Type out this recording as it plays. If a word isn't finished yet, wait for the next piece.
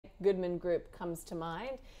Goodman Group comes to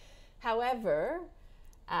mind. However,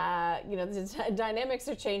 the dynamics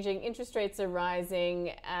are changing, interest rates are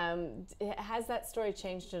rising. Has that story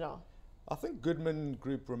changed at all? I think Goodman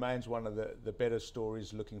Group remains one of the better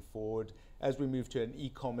stories looking forward as we move to an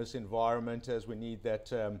e-commerce environment, as we need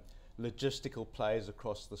that logistical plays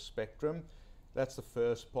across the spectrum. That's the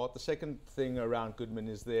first part. The second thing around Goodman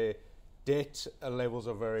is their debt levels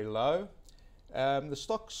are very low. The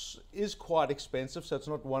stocks is quite expensive, so it's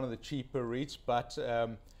not one of the cheaper REITs,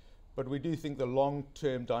 but we do think the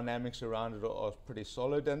long-term dynamics around it are pretty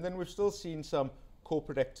solid. And then we've still seen some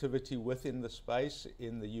corporate activity within the space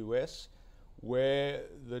in the US, where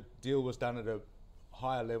the deal was done at a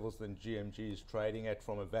higher levels than GMG is trading at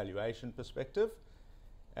from a valuation perspective.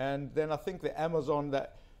 And then I think the Amazon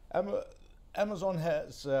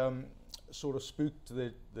has sort of spooked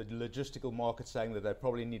the logistical market, saying that they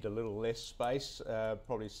probably need a little less space,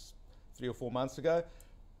 probably 3 or 4 months ago.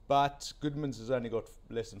 But Goodman's has only got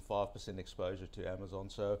less than 5% exposure to Amazon.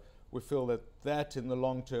 So we feel that in the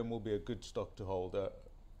long term will be a good stock to hold